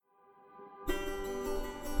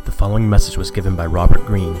following message was given by Robert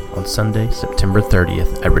Greene on Sunday, September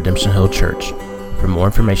 30th at Redemption Hill Church. For more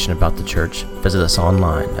information about the church, visit us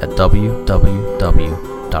online at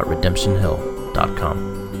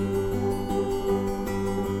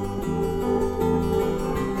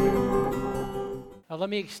www.redemptionhill.com. Let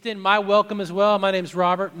me extend my welcome as well. My name's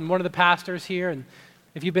Robert. I'm one of the pastors here, and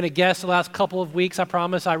if you've been a guest the last couple of weeks, I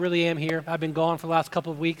promise I really am here. I've been gone for the last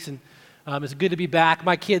couple of weeks, and it's good to be back.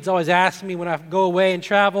 My kids always ask me when I go away and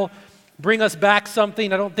travel, bring us back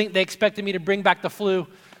something. I don't think they expected me to bring back the flu.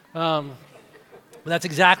 But that's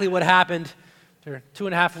exactly what happened. After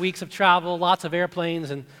 2.5 weeks of travel, lots of airplanes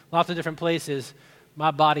and lots of different places,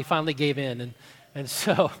 my body finally gave in. And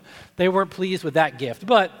so they weren't pleased with that gift.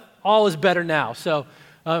 But all is better now. So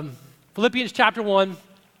Philippians chapter 1,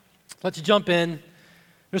 let's jump in.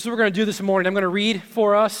 This is what we're going to do this morning. I'm going to read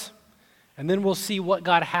for us, and then we'll see what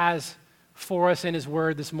God has for us in His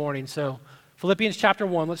Word this morning. So Philippians chapter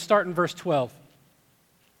 1, let's start in verse 12.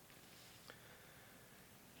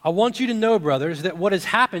 I want you to know, brothers, that what has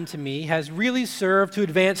happened to me has really served to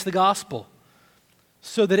advance the gospel,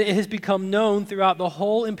 so that it has become known throughout the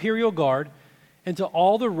whole imperial guard and to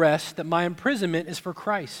all the rest that my imprisonment is for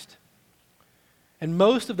Christ. And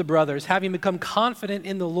most of the brothers, having become confident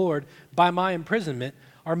in the Lord by my imprisonment,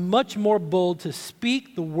 are much more bold to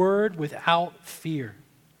speak the word without fear.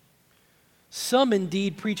 Some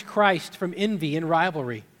indeed preach Christ from envy and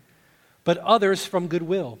rivalry, but others from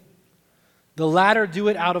goodwill. The latter do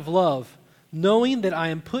it out of love, knowing that I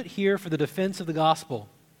am put here for the defense of the gospel.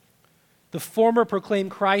 The former proclaim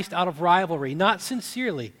Christ out of rivalry, not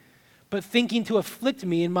sincerely, but thinking to afflict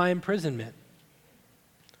me in my imprisonment.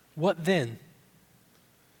 What then?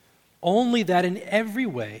 Only that in every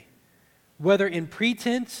way, whether in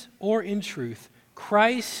pretense or in truth,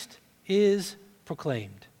 Christ is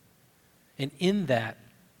proclaimed. And in that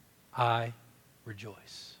I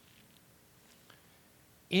rejoice.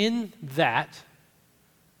 In that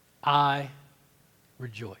I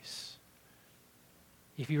rejoice.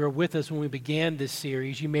 If you were with us when we began this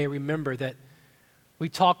series, you may remember that we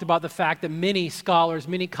talked about the fact that many scholars,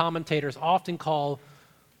 many commentators often call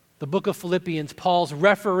the book of Philippians Paul's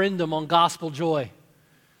referendum on gospel joy.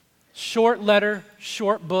 Short letter,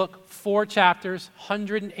 short book, 4 chapters,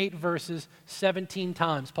 108 verses, 17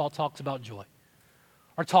 times Paul talks about joy.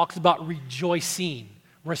 Or talks about rejoicing,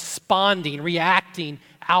 responding, reacting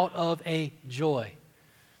out of a joy.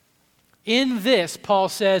 In this, Paul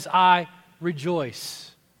says, I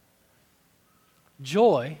rejoice.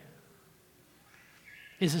 Joy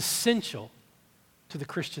is essential to the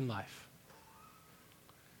Christian life.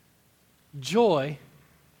 Joy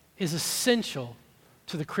is essential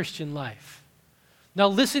to the Christian life. Now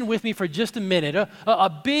listen with me for just a minute,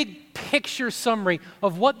 a big picture summary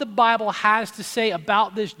of what the Bible has to say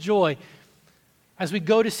about this joy as we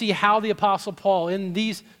go to see how the Apostle Paul in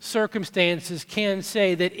these circumstances can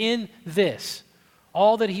say that in this,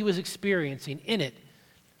 all that he was experiencing, in it,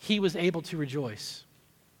 he was able to rejoice.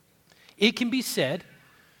 It can be said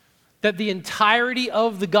that the entirety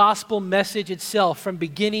of the gospel message itself from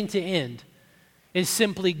beginning to end is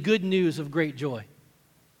simply good news of great joy.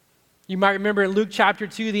 You might remember in Luke chapter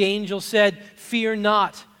 2, the angel said, "Fear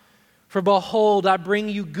not, for behold, I bring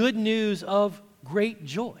you good news of great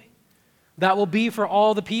joy that will be for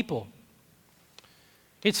all the people."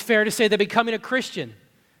 It's fair to say that becoming a Christian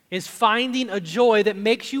is finding a joy that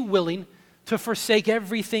makes you willing to forsake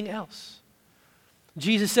everything else.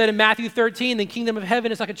 Jesus said in Matthew 13, the kingdom of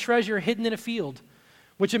heaven is like a treasure hidden in a field,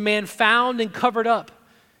 which a man found and covered up.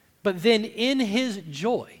 But then in his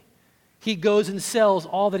joy, he goes and sells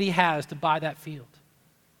all that he has to buy that field.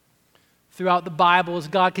 Throughout the Bible, as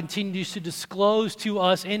God continues to disclose to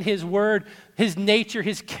us in His Word, His nature,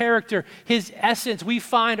 His character, His essence, we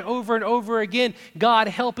find over and over again God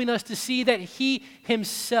helping us to see that He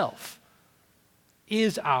Himself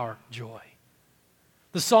is our joy.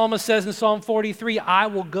 The psalmist says in Psalm 43, I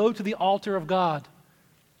will go to the altar of God,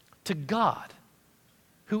 to God,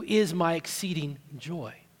 who is my exceeding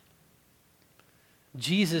joy.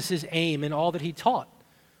 Jesus' aim in all that He taught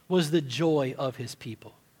was the joy of His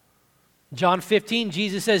people. John 15,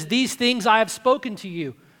 Jesus says, these things I have spoken to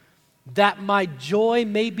you, that my joy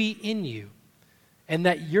may be in you, and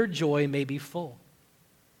that your joy may be full.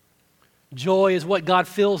 Joy is what God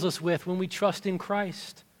fills us with when we trust in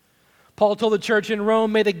Christ. Paul told the church in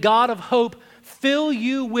Rome, may the God of hope fill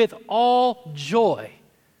you with all joy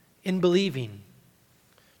in believing.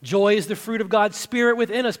 Joy is the fruit of God's Spirit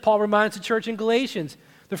within us. Paul reminds the church in Galatians,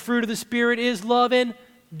 the fruit of the Spirit is love and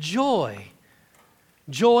joy.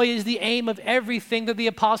 Joy is the aim of everything that the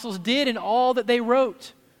apostles did and all that they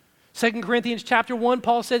wrote. 2 Corinthians chapter 1,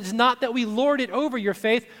 Paul says, it's not that we lord it over your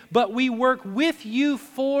faith, but we work with you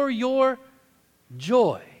for your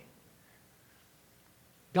joy.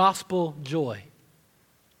 Gospel joy,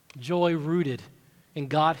 joy rooted in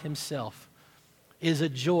God himself, is a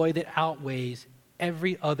joy that outweighs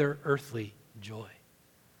every other earthly joy.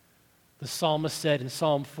 The psalmist said in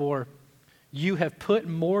Psalm 4, you have put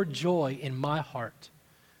more joy in my heart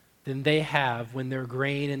than they have when their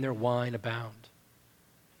grain and their wine abound.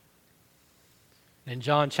 In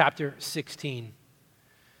John chapter 16,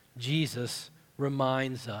 Jesus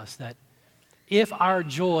reminds us that if our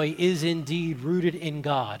joy is indeed rooted in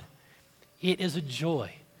God, it is a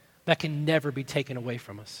joy that can never be taken away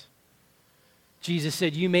from us. Jesus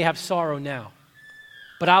said, you may have sorrow now,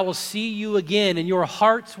 but I will see you again, and your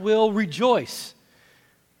hearts will rejoice,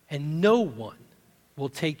 and no one will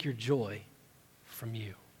take your joy from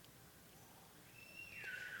you.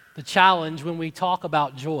 The challenge when we talk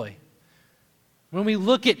about joy, when we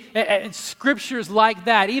look at scriptures like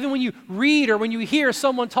that, even when you read or when you hear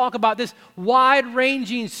someone talk about this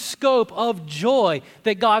wide-ranging scope of joy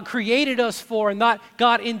that God created us for and that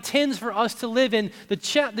God intends for us to live in, the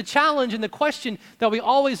challenge and the question that we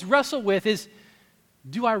always wrestle with is,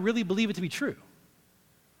 do I really believe it to be true?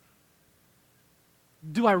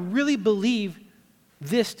 Do I really believe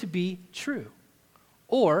this to be true?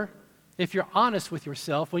 Or, if you're honest with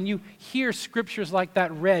yourself, when you hear scriptures like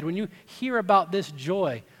that read, when you hear about this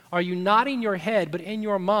joy, are you nodding your head, but in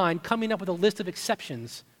your mind coming up with a list of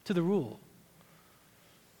exceptions to the rule?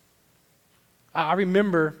 I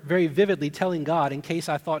remember very vividly telling God, in case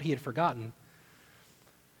I thought he had forgotten,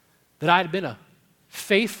 that I had been a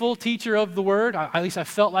faithful teacher of the word. At least I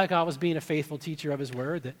felt like I was being a faithful teacher of his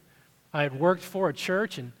word, that I had worked for a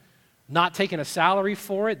church and not taken a salary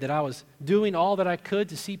for it, that I was doing all that I could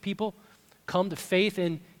to see people come to faith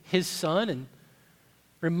in his son, and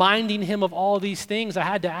reminding him of all these things. I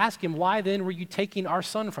had to ask him, why then were you taking our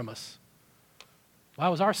son from us? Why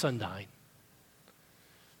was our son dying?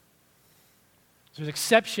 There's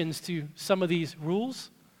exceptions to some of these rules.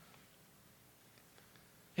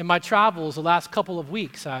 In my travels the last couple of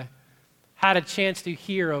weeks, I had a chance to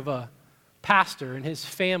hear of a pastor and his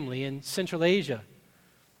family in Central Asia.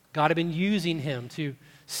 God had been using him to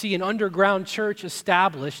see an underground church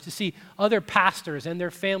established, to see other pastors and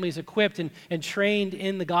their families equipped and trained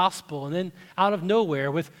in the gospel. And then out of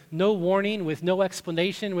nowhere, with no warning, with no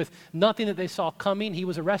explanation, with nothing that they saw coming, he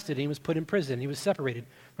was arrested and he was put in prison. He was separated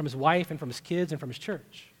from his wife and from his kids and from his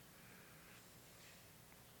church.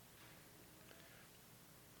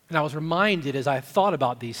 And I was reminded as I thought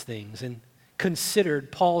about these things and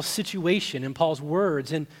considered Paul's situation and Paul's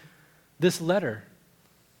words in this letter,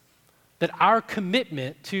 that our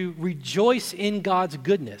commitment to rejoice in God's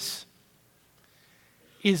goodness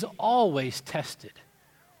is always tested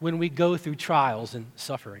when we go through trials and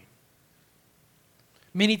suffering.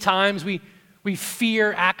 Many times we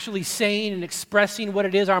fear actually saying and expressing what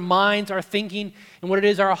it is our minds are thinking and what it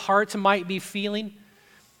is our hearts might be feeling.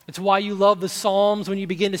 It's why you love the Psalms when you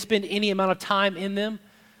begin to spend any amount of time in them.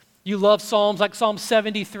 You love Psalms like Psalm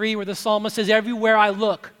 73, where the psalmist says, everywhere I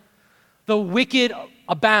look, the wicked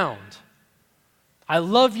abound. I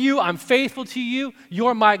love you, I'm faithful to you,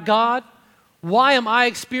 you're my God. Why am I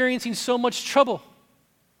experiencing so much trouble?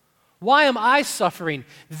 Why am I suffering?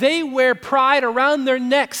 They wear pride around their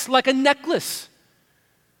necks like a necklace.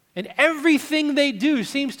 And everything they do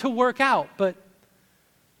seems to work out, but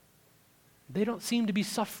they don't seem to be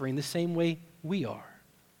suffering the same way we are.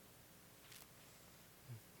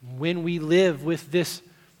 When we live with this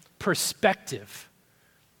perspective,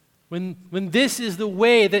 when this is the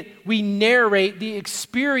way that we narrate the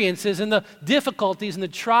experiences and the difficulties and the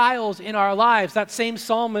trials in our lives, that same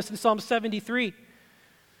psalmist in Psalm 73,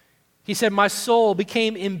 he said, my soul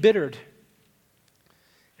became embittered,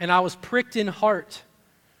 and I was pricked in heart.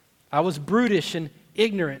 I was brutish and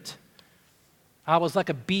ignorant. I was like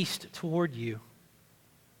a beast toward you.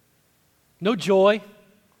 No joy,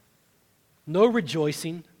 no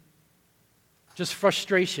rejoicing, just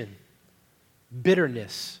frustration,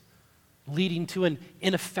 bitterness, leading to an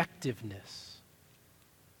ineffectiveness.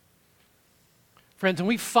 Friends, when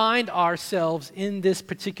we find ourselves in this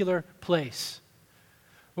particular place,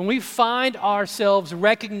 when we find ourselves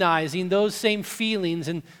recognizing those same feelings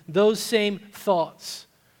and those same thoughts,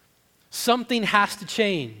 something has to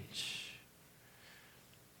change.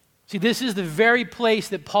 See, this is the very place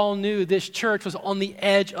that Paul knew this church was on the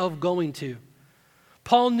edge of going to.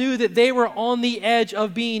 Paul knew that they were on the edge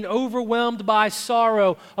of being overwhelmed by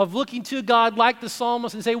sorrow, of looking to God like the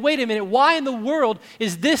psalmist and say, wait a minute, why in the world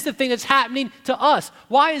is this the thing that's happening to us?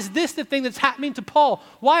 Why is this the thing that's happening to Paul?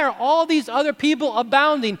 Why are all these other people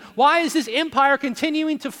abounding? Why is this empire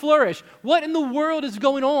continuing to flourish? What in the world is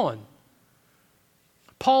going on?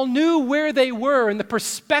 Paul knew where they were and the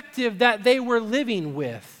perspective that they were living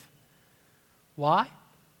with. Why?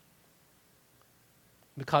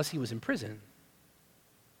 Because he was in prison.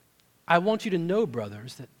 I want you to know,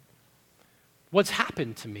 brothers, that what's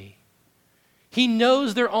happened to me, he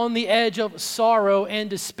knows they're on the edge of sorrow and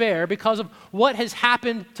despair because of what has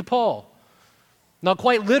happened to Paul. Now,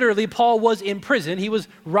 quite literally, Paul was in prison. He was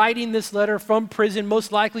writing this letter from prison,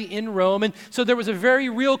 most likely in Rome. And so there was a very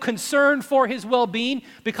real concern for his well-being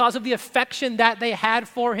because of the affection that they had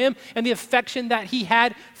for him and the affection that he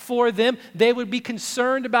had for them. They would be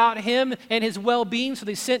concerned about him and his well-being. So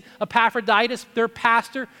they sent Epaphroditus, their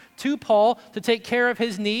pastor, to Paul to take care of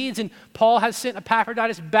his needs. And Paul has sent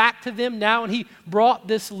Epaphroditus back to them now, and he brought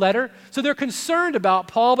this letter. So they're concerned about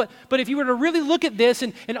Paul. But if you were to really look at this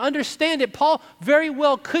and understand it, Paul very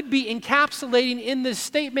well could be encapsulating in this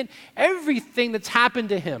statement everything that's happened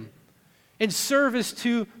to him in service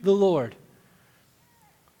to the Lord.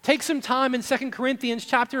 Take some time in 2 Corinthians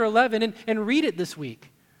chapter 11 and read it this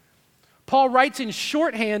week. Paul writes in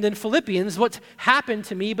shorthand in Philippians what's happened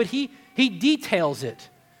to me, but he details it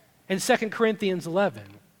in 2 Corinthians 11.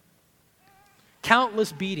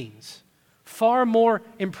 Countless beatings, far more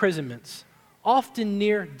imprisonments, often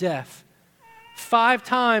near death. 5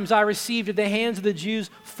 times I received at the hands of the Jews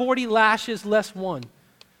 40 lashes less one.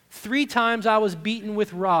 3 times I was beaten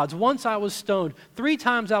with rods. Once I was stoned. 3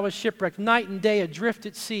 times I was shipwrecked, night and day adrift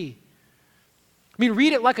at sea. I mean,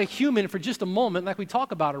 read it like a human for just a moment, like we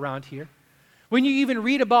talk about around here. When you even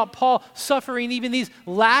read about Paul suffering even these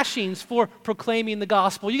lashings for proclaiming the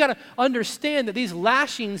gospel, you got to understand that these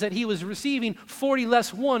lashings that he was receiving, 40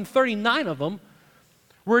 less 1, 39 of them,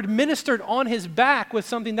 were administered on his back with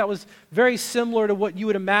something that was very similar to what you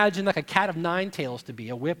would imagine like a cat of 9 tails to be,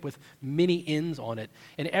 a whip with many ends on it.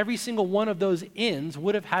 And every single one of those ends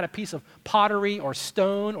would have had a piece of pottery or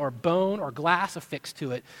stone or bone or glass affixed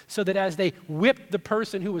to it, so that as they whipped the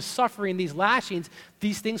person who was suffering these lashings,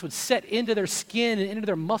 these things would set into their skin and into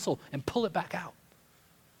their muscle and pull it back out.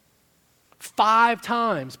 5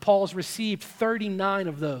 times Paul's received 39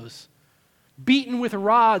 of those. Beaten with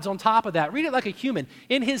rods on top of that. Read it like a human.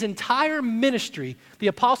 In his entire ministry, the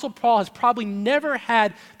Apostle Paul has probably never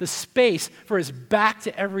had the space for his back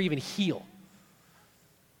to ever even heal.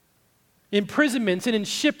 Imprisonments and in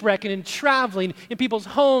shipwreck and in traveling, in people's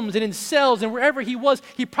homes and in cells and wherever he was,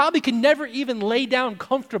 he probably could never even lay down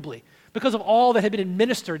comfortably because of all that had been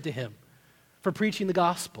administered to him for preaching the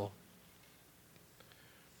gospel.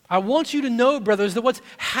 I want you to know, brothers, that what's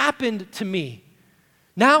happened to me,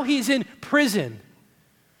 now he's in prison.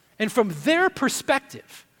 And from their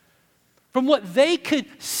perspective, from what they could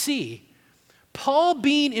see, Paul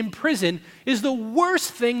being in prison is the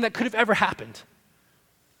worst thing that could have ever happened.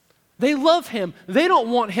 They love him. They don't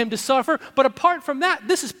want him to suffer. But apart from that,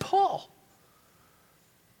 this is Paul.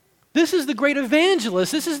 This is the great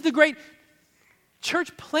evangelist. This is the great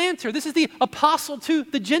church planter. This is the apostle to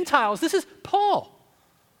the Gentiles. This is Paul.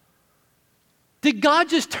 Did God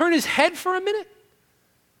just turn his head for a minute?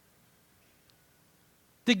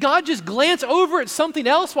 Did God just glance over at something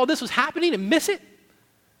else while this was happening and miss it?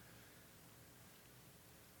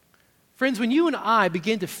 Friends, when you and I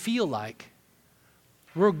begin to feel like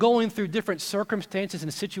we're going through different circumstances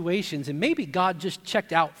and situations, and maybe God just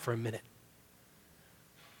checked out for a minute.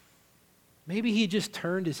 Maybe he just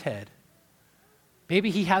turned his head.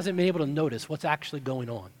 Maybe he hasn't been able to notice what's actually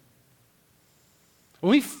going on.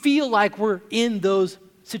 When we feel like we're in those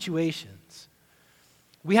situations,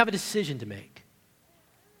 we have a decision to make.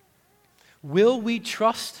 Will we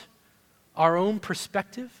trust our own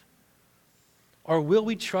perspective, or will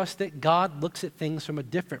we trust that God looks at things from a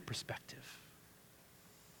different perspective?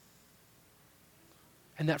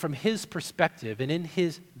 And that from his perspective and in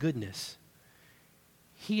his goodness,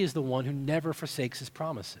 he is the one who never forsakes his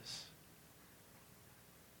promises.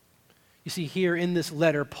 You see, here in this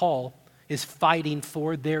letter, Paul is fighting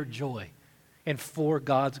for their joy and for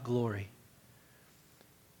God's glory.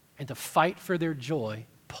 And to fight for their joy,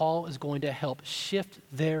 Paul is going to help shift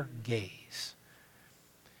their gaze.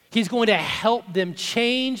 He's going to help them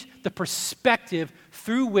change the perspective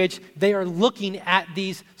through which they are looking at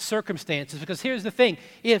these circumstances. Because here's the thing,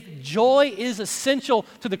 if joy is essential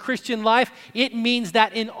to the Christian life, it means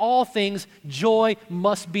that in all things, joy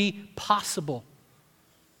must be possible.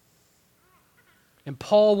 And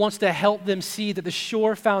Paul wants to help them see that the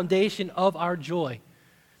sure foundation of our joy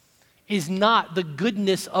is not the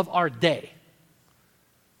goodness of our day.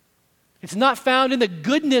 It's not found in the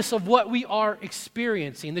goodness of what we are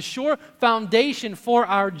experiencing. The sure foundation for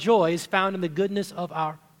our joy is found in the goodness of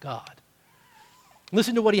our God.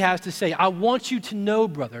 Listen to what he has to say. I want you to know,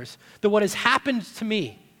 brothers, that what has happened to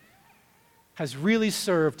me has really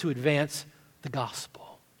served to advance the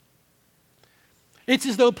gospel. It's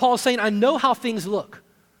as though Paul's saying, I know how things look.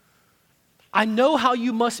 I know how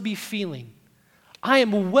you must be feeling. I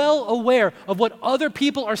am well aware of what other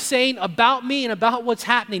people are saying about me and about what's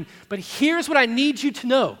happening, but here's what I need you to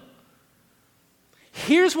know.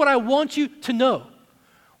 Here's what I want you to know.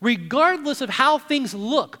 Regardless of how things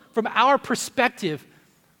look from our perspective,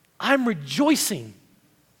 I'm rejoicing.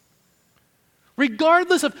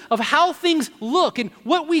 Regardless of how things look and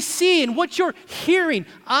what we see and what you're hearing,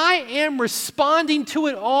 I am responding to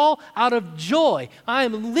it all out of joy. I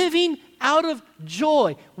am living out of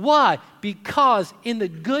joy. Why? Because in the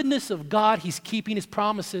goodness of God, he's keeping his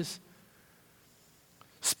promises.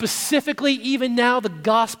 Specifically, even now, the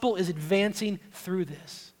gospel is advancing through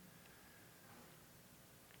this.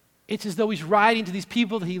 It's as though he's writing to these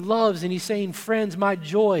people that he loves and he's saying, friends, my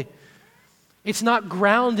joy, it's not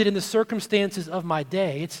grounded in the circumstances of my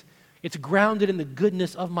day. It's grounded in the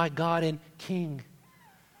goodness of my God and King.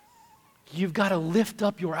 You've got to lift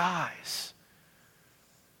up your eyes.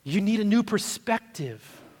 You need a new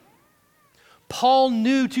perspective. Paul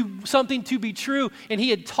knew something to be true, and he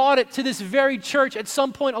had taught it to this very church at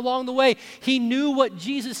some point along the way. He knew what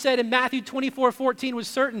Jesus said in Matthew 24:14 was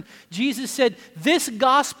certain. Jesus said, this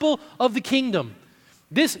gospel of the kingdom,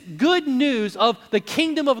 this good news of the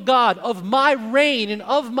kingdom of God, of my reign and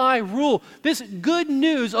of my rule, this good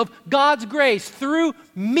news of God's grace through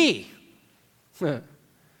me,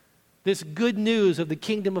 this good news of the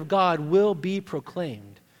kingdom of God will be proclaimed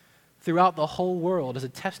throughout the whole world as a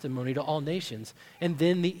testimony to all nations, and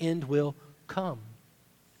then the end will come.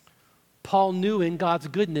 Paul knew in God's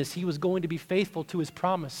goodness he was going to be faithful to his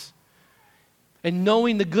promise. And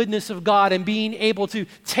knowing the goodness of God and being able to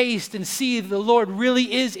taste and see that the Lord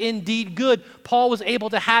really is indeed good, Paul was able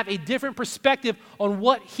to have a different perspective on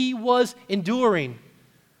what he was enduring.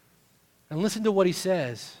 And listen to what he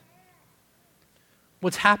says.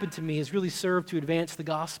 What's happened to me has really served to advance the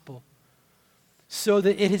gospel, so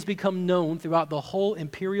that it has become known throughout the whole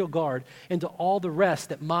imperial guard and to all the rest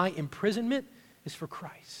that my imprisonment is for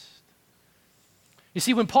Christ. You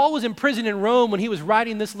see, when Paul was in prison in Rome, when he was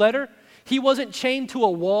writing this letter, he wasn't chained to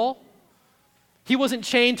a wall. He wasn't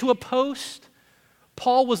chained to a post.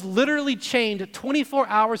 Paul was literally chained 24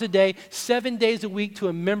 hours a day, 7 days a week to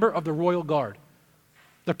a member of the royal guard,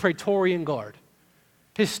 the Praetorian Guard.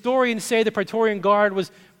 Historians say the Praetorian Guard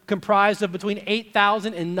was comprised of between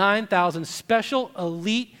 8,000 and 9,000 special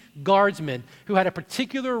elite guardsmen who had a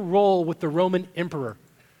particular role with the Roman emperor.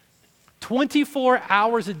 24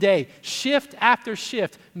 hours a day, shift after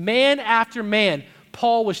shift, man after man,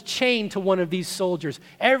 Paul was chained to one of these soldiers.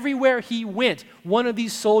 Everywhere he went, one of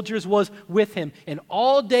these soldiers was with him. And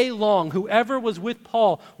all day long, whoever was with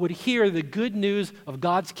Paul would hear the good news of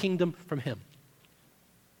God's kingdom from him.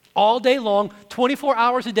 All day long, 24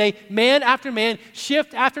 hours a day, man after man,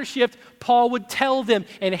 shift after shift, Paul would tell them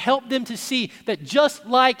and help them to see that just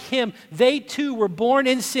like him, they too were born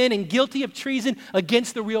in sin and guilty of treason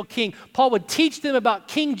against the real king. Paul would teach them about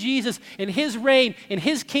King Jesus and his reign and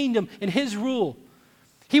his kingdom and his rule.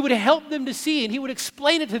 He would help them to see, and he would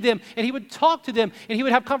explain it to them, and he would talk to them, and he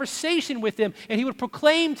would have conversation with them, and he would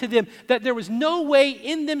proclaim to them that there was no way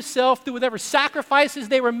in themselves, through whatever sacrifices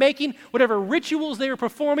they were making, whatever rituals they were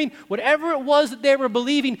performing, whatever it was that they were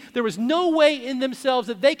believing, there was no way in themselves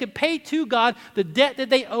that they could pay to God the debt that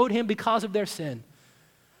they owed him because of their sin.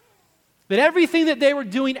 That everything that they were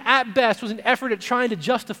doing at best was an effort at trying to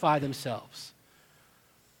justify themselves.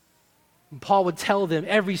 And Paul would tell them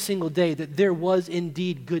every single day that there was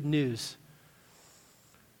indeed good news.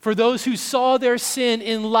 For those who saw their sin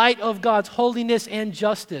in light of God's holiness and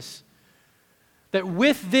justice, that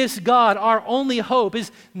with this God, our only hope is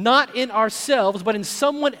not in ourselves, but in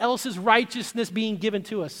someone else's righteousness being given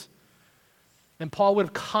to us. And Paul would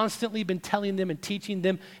have constantly been telling them and teaching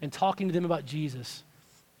them and talking to them about Jesus,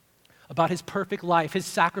 about his perfect life, his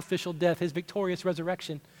sacrificial death, his victorious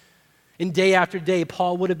resurrection. And day after day,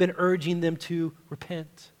 Paul would have been urging them to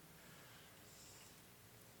repent.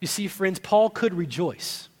 You see, friends, Paul could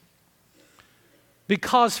rejoice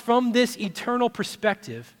because from this eternal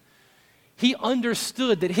perspective, he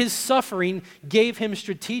understood that his suffering gave him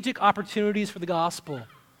strategic opportunities for the gospel.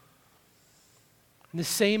 And the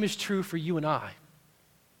same is true for you and I.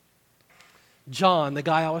 John, the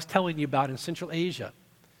guy I was telling you about in Central Asia,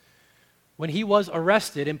 when he was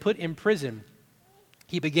arrested and put in prison,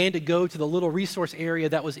 he began to go to the little resource area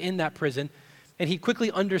that was in that prison, and he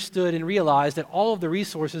quickly understood and realized that all of the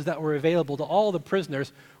resources that were available to all the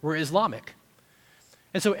prisoners were Islamic.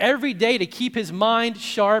 And so every day, to keep his mind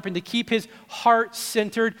sharp and to keep his heart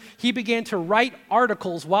centered, he began to write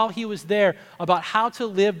articles while he was there about how to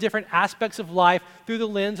live different aspects of life through the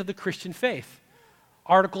lens of the Christian faith.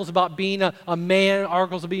 Articles about being a man,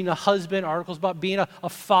 articles about being a husband, articles about being a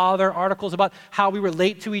father, articles about how we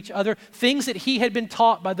relate to each other, things that he had been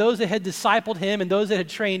taught by those that had discipled him and those that had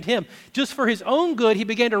trained him. Just for his own good, he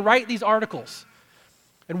began to write these articles.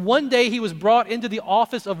 And one day he was brought into the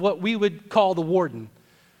office of what we would call the warden.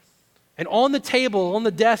 And on the table, on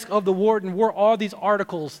the desk of the warden, were all these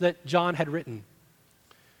articles that John had written.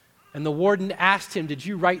 And the warden asked him, "Did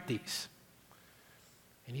you write these?"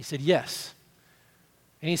 And he said, "Yes."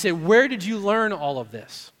 And he said, "Where did you learn all of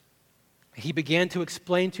this?" He began to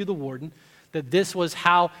explain to the warden that this was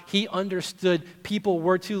how he understood people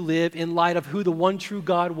were to live in light of who the one true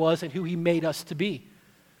God was and who he made us to be.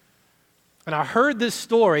 And I heard this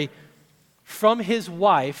story from his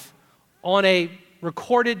wife on a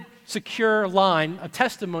recorded, secure line, a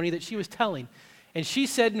testimony that she was telling. And she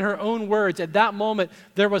said in her own words, at that moment,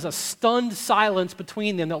 there was a stunned silence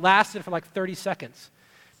between them that lasted for like 30 seconds.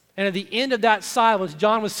 And at the end of that silence,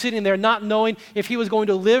 John was sitting there not knowing if he was going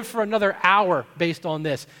to live for another hour based on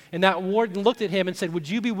this. And that warden looked at him and said, "Would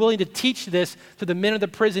you be willing to teach this to the men of the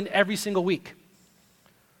prison every single week?"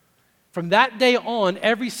 From that day on,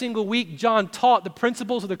 every single week, John taught the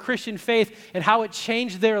principles of the Christian faith and how it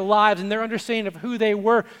changed their lives and their understanding of who they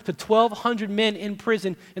were to 1,200 men in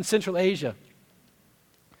prison in Central Asia.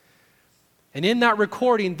 And in that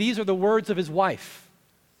recording, these are the words of his wife.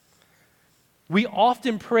 "We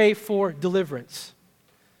often pray for deliverance.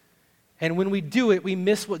 And when we do it, we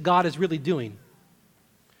miss what God is really doing.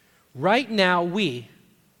 Right now, we,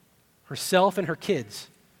 herself and her kids,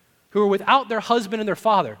 who are without their husband and their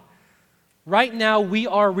father, right now we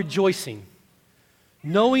are rejoicing,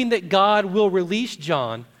 knowing that God will release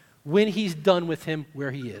John when he's done with him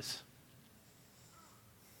where he is."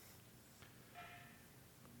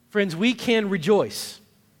 Friends, we can rejoice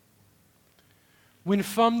when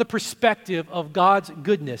from the perspective of God's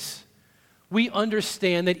goodness, we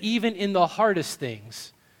understand that even in the hardest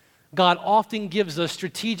things, God often gives us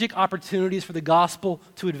strategic opportunities for the gospel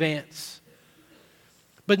to advance.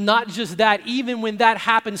 But not just that, even when that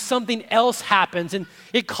happens, something else happens, and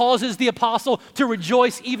it causes the apostle to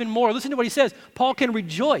rejoice even more. Listen to what he says. Paul can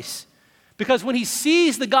rejoice because when he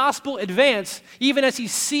sees the gospel advance, even as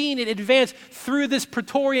he's seeing it advance through this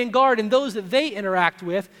Praetorian Guard and those that they interact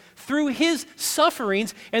with, through his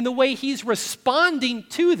sufferings and the way he's responding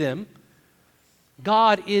to them,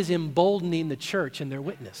 God is emboldening the church in their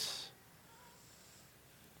witness.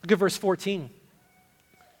 Look at verse 14.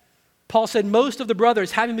 Paul said, "Most of the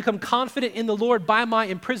brothers, having become confident in the Lord by my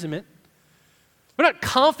imprisonment," they're not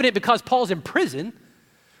confident because Paul's in prison.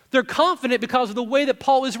 They're confident because of the way that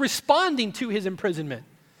Paul is responding to his imprisonment.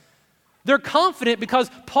 They're confident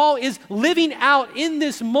because Paul is living out in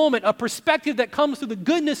this moment a perspective that comes through the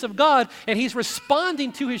goodness of God, and he's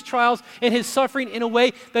responding to his trials and his suffering in a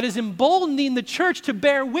way that is emboldening the church to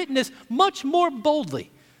bear witness much more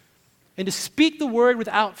boldly and to speak the word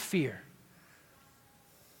without fear.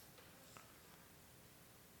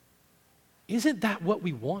 Isn't that what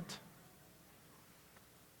we want?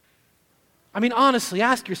 I mean, honestly,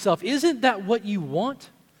 ask yourself, isn't that what you want?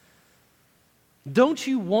 Don't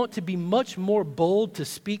you want to be much more bold to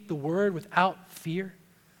speak the word without fear?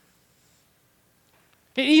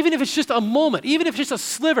 Even if it's just a moment, even if it's just a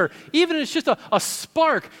sliver, even if it's just a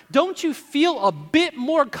spark, don't you feel a bit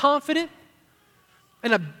more confident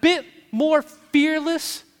and a bit more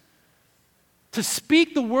fearless to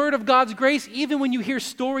speak the word of God's grace even when you hear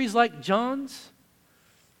stories like John's?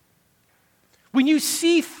 When you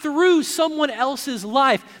see through someone else's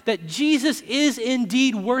life that Jesus is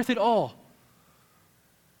indeed worth it all,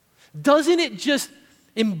 doesn't it just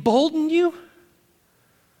embolden you?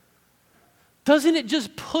 Doesn't it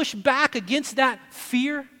just push back against that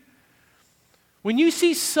fear? When you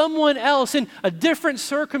see someone else in a different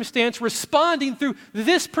circumstance responding through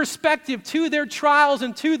this perspective to their trials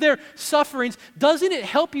and to their sufferings, doesn't it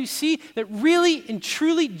help you see that really and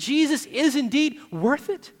truly Jesus is indeed worth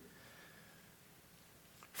it?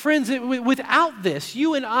 Friends, without this,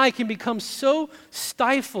 you and I can become so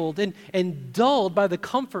stifled and dulled by the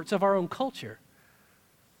comforts of our own culture.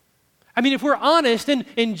 I mean, if we're honest,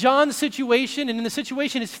 in John's situation and in the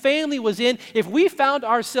situation his family was in, if we found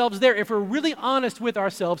ourselves there, if we're really honest with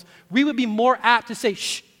ourselves, we would be more apt to say,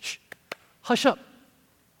 shh, hush up.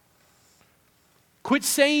 Quit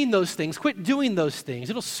saying those things. Quit doing those things.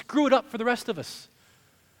 It'll screw it up for the rest of us.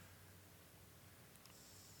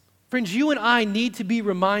 Friends, you and I need to be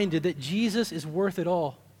reminded that Jesus is worth it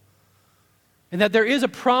all, and that there is a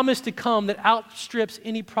promise to come that outstrips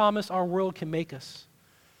any promise our world can make us.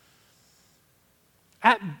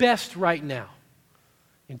 At best right now,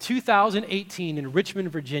 in 2018 in Richmond,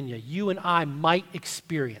 Virginia, you and I might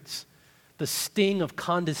experience the sting of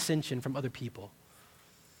condescension from other people.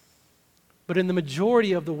 But in the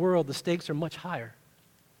majority of the world, the stakes are much higher.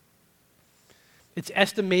 It's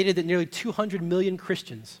estimated that nearly 200 million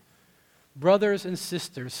Christians, brothers and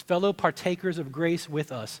sisters, fellow partakers of grace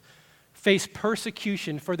with us, face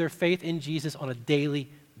persecution for their faith in Jesus on a daily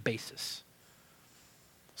basis.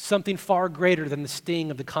 Something far greater than the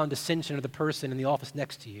sting of the condescension of the person in the office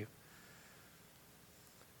next to you.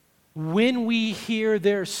 When we hear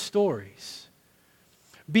their stories,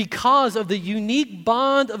 because of the unique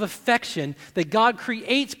bond of affection that God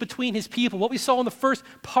creates between his people, what we saw in the first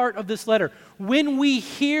part of this letter, when we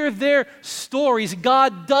hear their stories,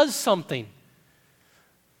 God does something.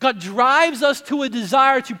 God drives us to a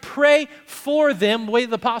desire to pray for them, the way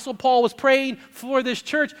the Apostle Paul was praying for this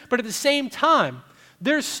church, but at the same time,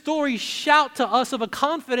 their stories shout to us of a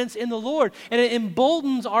confidence in the Lord, and it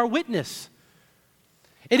emboldens our witness.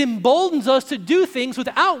 It emboldens us to do things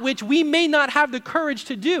without which we may not have the courage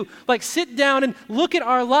to do, like sit down and look at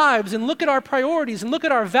our lives and look at our priorities and look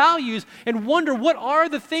at our values and wonder, what are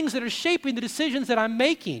the things that are shaping the decisions that I'm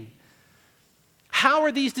making? How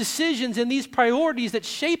are these decisions and these priorities that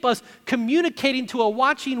shape us communicating to a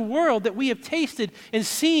watching world that we have tasted and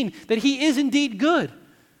seen that he is indeed good?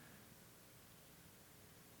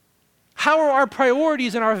 How are our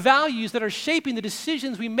priorities and our values that are shaping the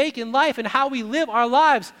decisions we make in life and how we live our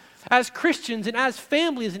lives as Christians and as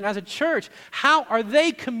families and as a church? How are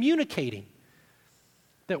they communicating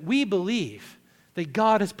that we believe that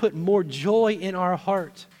God has put more joy in our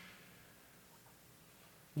heart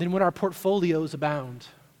than when our portfolios abound,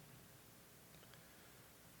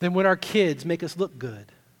 than when our kids make us look good,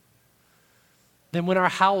 than when our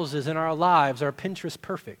houses and our lives are Pinterest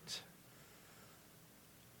perfect?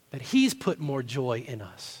 That he's put more joy in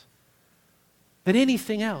us than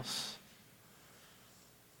anything else.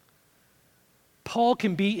 Paul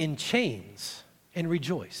can be in chains and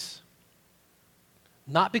rejoice.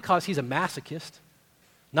 Not because he's a masochist,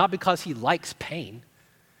 not because he likes pain.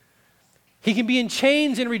 He can be in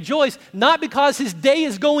chains and rejoice not because his day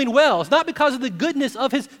is going well. It's not because of the goodness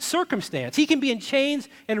of his circumstance. He can be in chains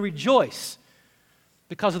and rejoice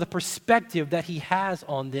because of the perspective that he has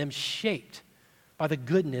on them, shaped by the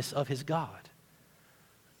goodness of his God.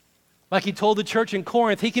 Like he told the church in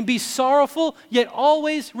Corinth, he can be sorrowful yet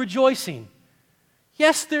always rejoicing.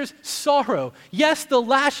 Yes, there's sorrow. Yes, the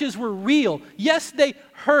lashes were real. Yes, they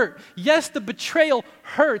hurt. Yes, the betrayal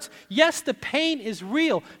hurts. Yes, the pain is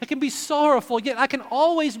real. I can be sorrowful, yet I can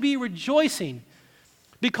always be rejoicing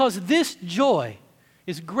because this joy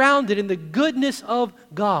is grounded in the goodness of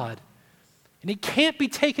God, and it can't be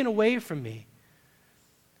taken away from me.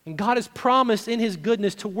 And God has promised in his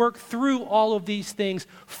goodness to work through all of these things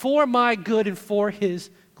for my good and for his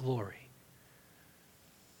glory.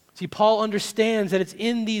 See, Paul understands that it's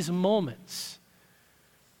in these moments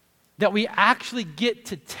that we actually get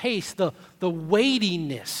to taste the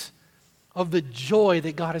weightiness of the joy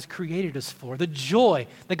that God has created us for, the joy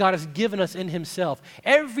that God has given us in himself.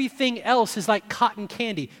 Everything else is like cotton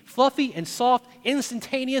candy, fluffy and soft,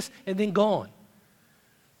 instantaneous, and then gone.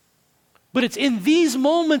 But it's in these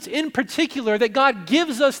moments in particular that God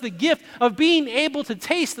gives us the gift of being able to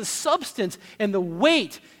taste the substance and the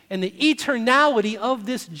weight and the eternality of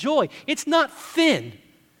this joy. It's not thin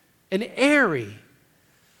and airy.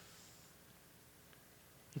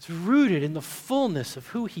 It's rooted in the fullness of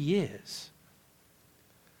who he is.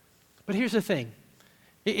 But here's the thing.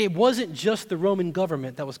 It wasn't just the Roman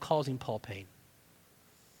government that was causing Paul pain.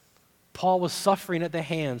 Paul was suffering at the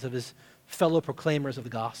hands of his fellow proclaimers of the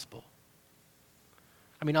gospel.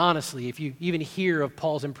 I mean, honestly, if you even hear of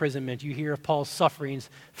Paul's imprisonment, you hear of Paul's sufferings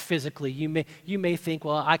physically, you may think,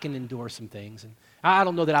 well, I can endure some things. And I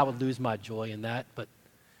don't know that I would lose my joy in that, but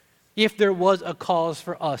if there was a cause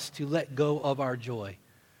for us to let go of our joy,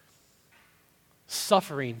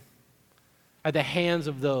 suffering at the hands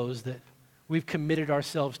of those that we've committed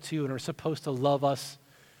ourselves to and are supposed to love us,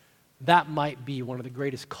 that might be one of the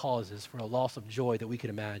greatest causes for a loss of joy that we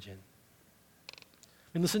could imagine.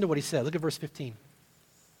 And listen to what he said. Look at verse 15.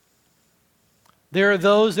 There are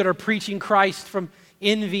those that are preaching Christ from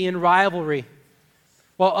envy and rivalry,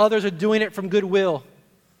 while others are doing it from goodwill.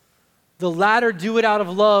 The latter do it out of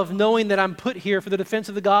love, knowing that I'm put here for the defense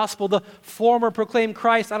of the gospel. The former proclaim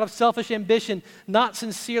Christ out of selfish ambition, not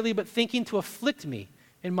sincerely, but thinking to afflict me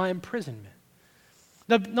in my imprisonment.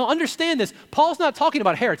 Now understand this. Paul's not talking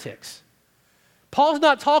about heretics. Paul's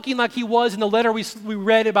not talking like he was in the letter we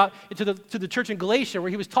read about to the church in Galatia,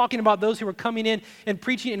 where he was talking about those who were coming in and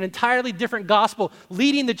preaching an entirely different gospel,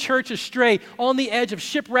 leading the church astray, on the edge of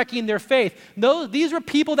shipwrecking their faith. No, these were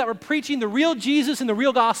people that were preaching the real Jesus and the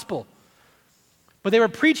real gospel. But they were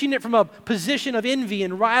preaching it from a position of envy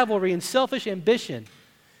and rivalry and selfish ambition.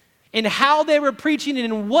 And how they were preaching it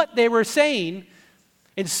and what they were saying,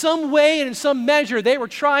 in some way and in some measure, they were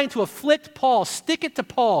trying to afflict Paul, stick it to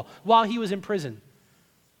Paul while he was in prison.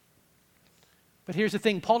 But here's the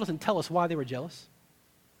thing, Paul doesn't tell us why they were jealous.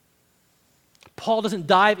 Paul doesn't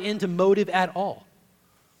dive into motive at all.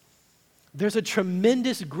 There's a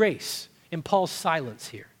tremendous grace in Paul's silence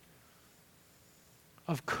here.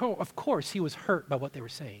 Of course, he was hurt by what they were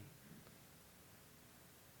saying.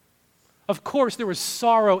 Of course, there was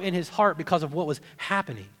sorrow in his heart because of what was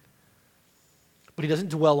happening. But he doesn't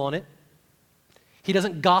dwell on it. He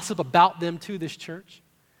doesn't gossip about them to this church.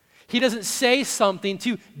 He doesn't say something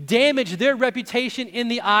to damage their reputation in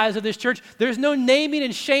the eyes of this church. There's no naming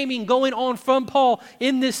and shaming going on from Paul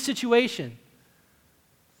in this situation.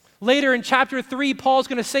 Later in chapter 3, Paul's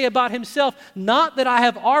going to say about himself, not that I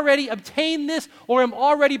have already obtained this or am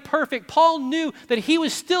already perfect. Paul knew that he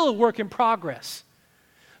was still a work in progress.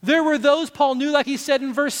 There were those, Paul knew, like he said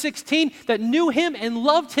in verse 16, that knew him and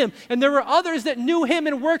loved him. And there were others that knew him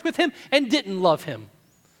and worked with him and didn't love him.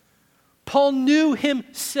 Paul knew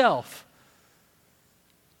himself.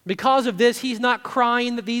 Because of this, he's not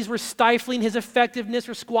crying that these were stifling his effectiveness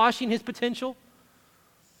or squashing his potential.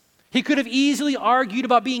 He could have easily argued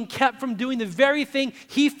about being kept from doing the very thing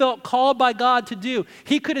he felt called by God to do.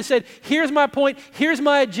 He could have said, here's my point, here's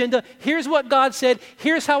my agenda, here's what God said,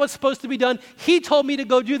 here's how it's supposed to be done. He told me to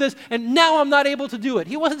go do this, and now I'm not able to do it.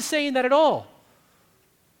 He wasn't saying that at all.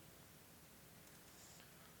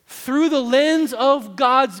 Through the lens of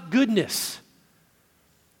God's goodness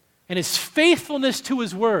and his faithfulness to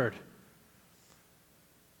his word,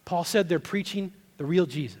 Paul said they're preaching the real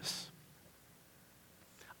Jesus.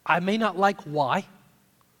 I may not like why.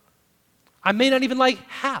 I may not even like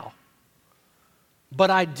how. But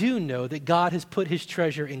I do know that God has put his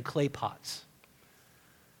treasure in clay pots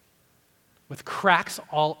with cracks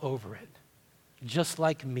all over it, just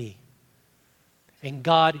like me. And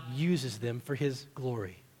God uses them for his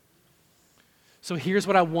glory. So here's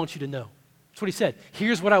what I want you to know. That's what he said.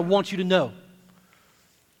 Here's what I want you to know.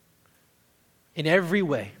 In every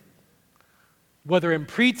way, whether in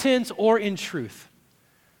pretense or in truth,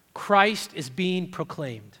 Christ is being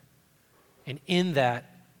proclaimed, and in that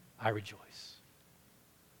I rejoice.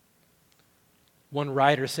 One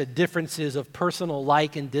writer said differences of personal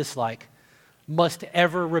like and dislike must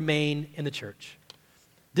ever remain in the church.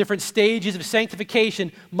 Different stages of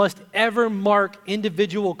sanctification must ever mark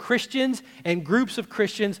individual Christians and groups of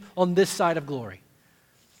Christians on this side of glory.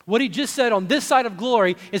 What he just said on this side of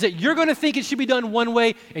glory is that you're going to think it should be done one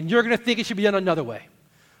way, and you're going to think it should be done another way.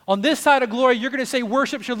 On this side of glory, you're going to say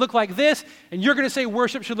worship should look like this, and you're going to say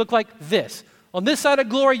worship should look like this. On this side of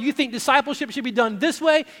glory, you think discipleship should be done this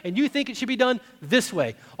way, and you think it should be done this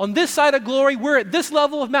way. On this side of glory, we're at this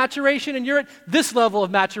level of maturation, and you're at this level of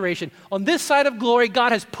maturation. On this side of glory,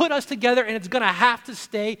 God has put us together, and it's going to have to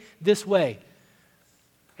stay this way.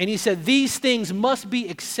 And he said these things must be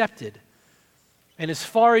accepted. And as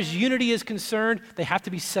far as unity is concerned, they have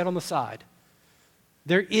to be set on the side.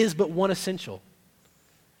 There is but one essential.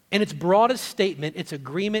 In its broadest statement, it's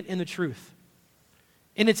agreement in the truth.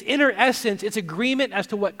 In its inner essence, it's agreement as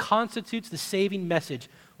to what constitutes the saving message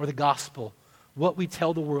or the gospel, what we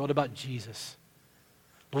tell the world about Jesus.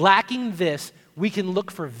 Lacking this, we can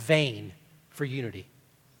look for vain for unity.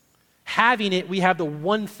 Having it, we have the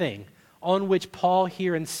one thing on which Paul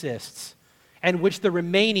here insists, and which the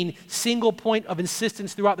remaining single point of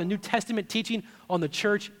insistence throughout the New Testament teaching on the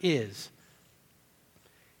church is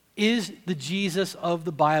the Jesus of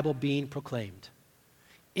the Bible being proclaimed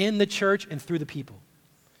in the church and through the people?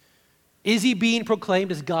 Is he being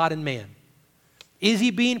proclaimed as God and man? Is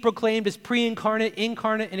he being proclaimed as pre-incarnate,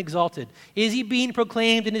 incarnate, and exalted? Is he being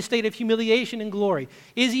proclaimed in his state of humiliation and glory?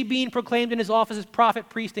 Is he being proclaimed in his office as prophet,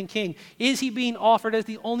 priest, and king? Is he being offered as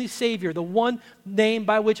the only Savior, the one name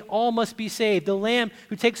by which all must be saved, the Lamb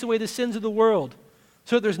who takes away the sins of the world,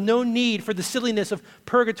 so that there's no need for the silliness of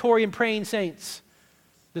purgatory and praying saints?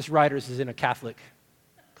 This writer is in a Catholic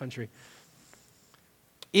country.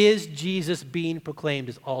 Is Jesus being proclaimed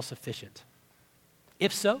as all sufficient?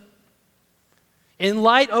 If so, in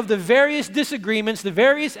light of the various disagreements, the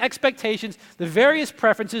various expectations, the various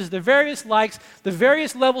preferences, the various likes, the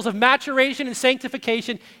various levels of maturation and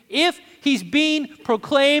sanctification, if he's being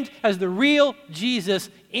proclaimed as the real Jesus,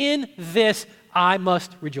 in this I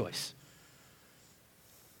must rejoice.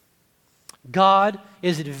 God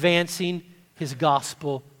is advancing his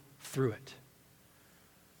gospel through it.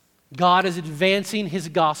 God is advancing his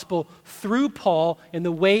gospel through Paul in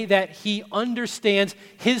the way that he understands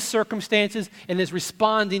his circumstances and is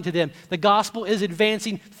responding to them. The gospel is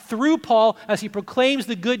advancing through Paul as he proclaims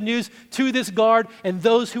the good news to this guard and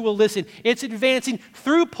those who will listen. It's advancing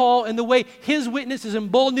through Paul in the way his witness is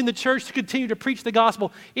emboldening the church to continue to preach the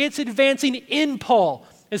gospel. It's advancing in Paul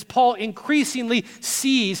as Paul increasingly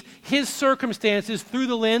sees his circumstances through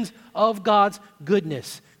the lens of God's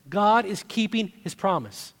goodness. God is keeping his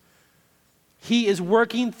promise. He is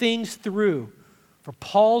working things through for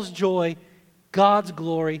Paul's joy, God's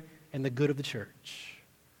glory, and the good of the church.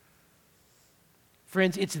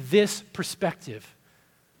 Friends, it's this perspective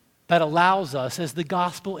that allows us, as the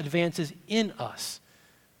gospel advances in us,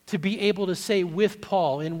 to be able to say with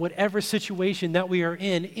Paul, in whatever situation that we are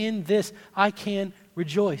in this, I can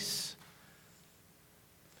rejoice.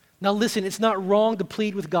 Now listen, it's not wrong to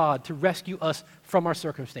plead with God to rescue us from our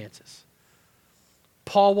circumstances.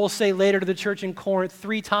 Paul will say later to the church in Corinth,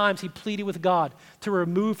 3 times he pleaded with God to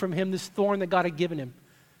remove from him this thorn that God had given him.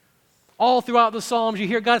 All throughout the Psalms, you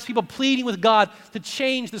hear God's people pleading with God to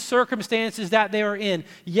change the circumstances that they are in.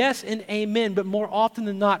 Yes and amen, but more often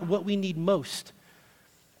than not, what we need most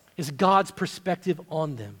is God's perspective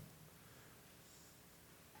on them.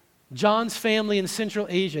 John's family in Central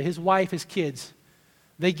Asia, his wife, his kids,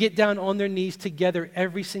 they get down on their knees together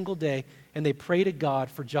every single day and they pray to God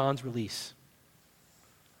for John's release.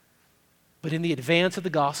 But in the advance of the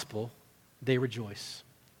gospel, they rejoice.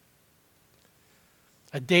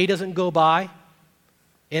 A day doesn't go by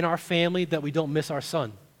in our family that we don't miss our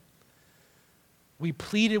son. We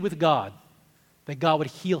pleaded with God that God would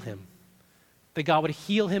heal him, that God would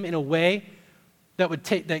heal him in a way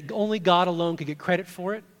that only God alone could get credit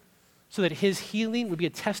for it, so that his healing would be a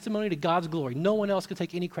testimony to God's glory. No one else could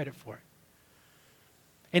take any credit for it.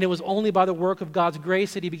 And it was only by the work of God's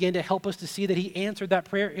grace that he began to help us to see that he answered that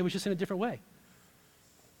prayer. It was just in a different way.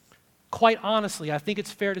 Quite honestly, I think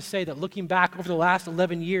it's fair to say that looking back over the last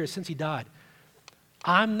 11 years since he died,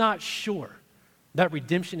 I'm not sure that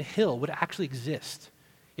Redemption Hill would actually exist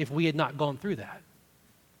if we had not gone through that.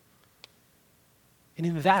 And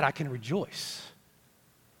in that, I can rejoice.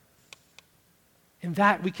 In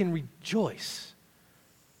that, we can rejoice.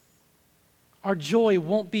 Our joy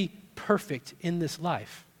won't be perfect in this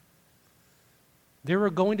life. There are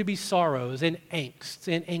going to be sorrows and angsts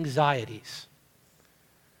and anxieties.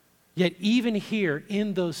 Yet even here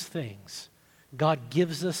in those things, God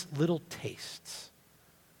gives us little tastes.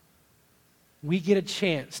 We get a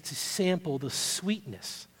chance to sample the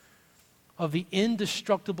sweetness of the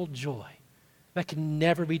indestructible joy that can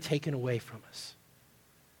never be taken away from us.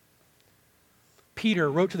 Peter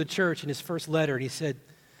wrote to the church in his first letter and he said,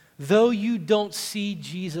 though you don't see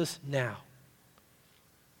Jesus now,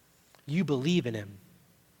 you believe in him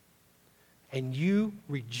and you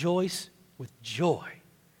rejoice with joy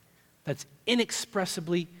that's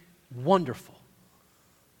inexpressibly wonderful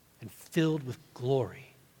and filled with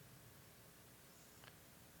glory.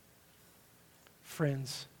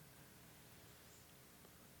 Friends,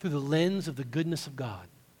 through the lens of the goodness of God,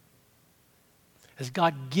 as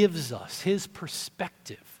God gives us his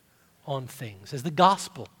perspective on things, as the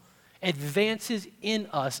gospel advances in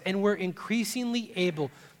us and we're increasingly able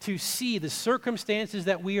to see the circumstances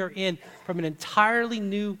that we are in from an entirely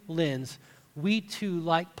new lens, we too,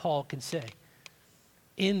 like Paul, can say,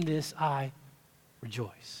 in this I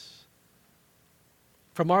rejoice.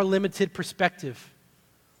 From our limited perspective,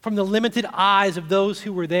 from the limited eyes of those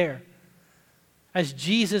who were there, as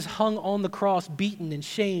Jesus hung on the cross, beaten and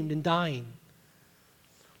shamed and dying,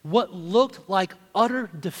 what looked like utter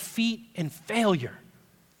defeat and failure,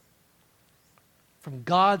 from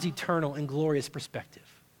God's eternal and glorious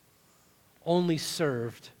perspective, only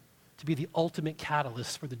served to be the ultimate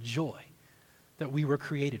catalyst for the joy that we were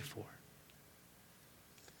created for.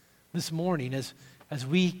 This morning, as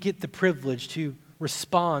we get the privilege to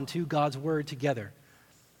respond to God's word together,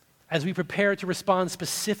 as we prepare to respond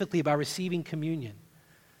specifically by receiving communion,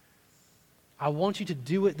 I want you to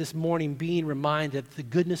do it this morning being reminded that the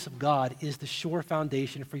goodness of God is the sure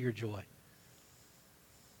foundation for your joy.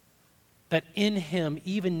 That in him,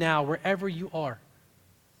 even now, wherever you are,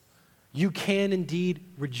 you can indeed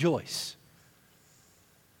rejoice.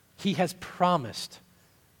 He has promised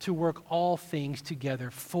to work all things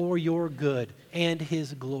together for your good and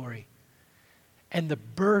his glory. And the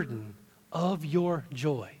burden of your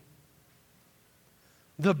joy,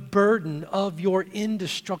 the burden of your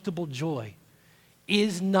indestructible joy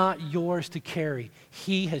is not yours to carry.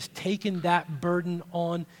 He has taken that burden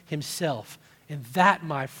on himself And that,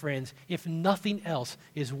 my friends, if nothing else,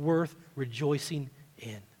 is worth rejoicing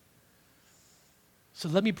in. So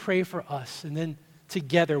let me pray for us, and then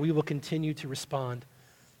together we will continue to respond.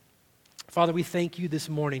 Father, we thank you this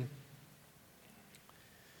morning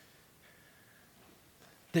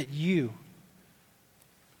that you,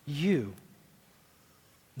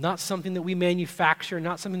 not something that we manufacture,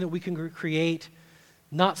 not something that we can create,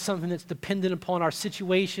 not something that's dependent upon our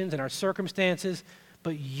situations and our circumstances,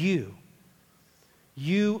 but you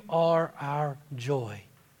are our joy.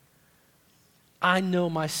 I know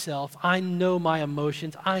myself. I know my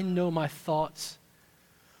emotions. I know my thoughts.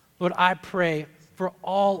 Lord, I pray for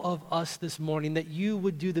all of us this morning that you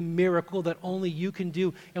would do the miracle that only you can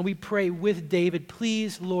do. And we pray with David,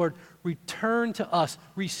 please, Lord, return to us,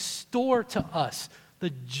 restore to us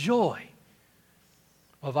the joy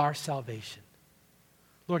of our salvation.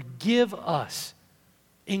 Lord, give us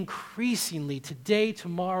increasingly today,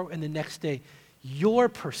 tomorrow, and the next day your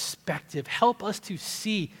perspective. Help us to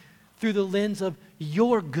see through the lens of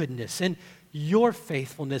your goodness and your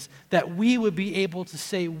faithfulness, that we would be able to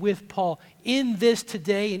say with Paul, in this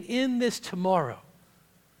today and in this tomorrow,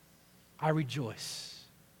 I rejoice.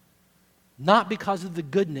 Not because of the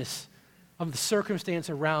goodness of the circumstance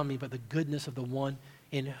around me, but the goodness of the one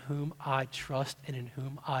in whom I trust and in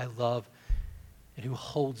whom I love and who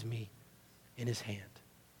holds me in his hand.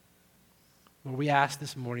 Lord, we ask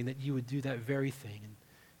this morning that you would do that very thing in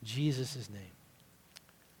Jesus' name.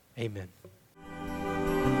 Amen.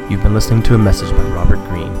 You've been listening to a message by Robert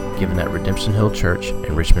Greene given at Redemption Hill Church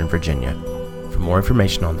in Richmond, Virginia. For more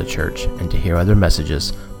information on the church and to hear other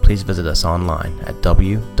messages, please visit us online at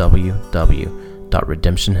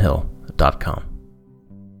www.redemptionhill.com.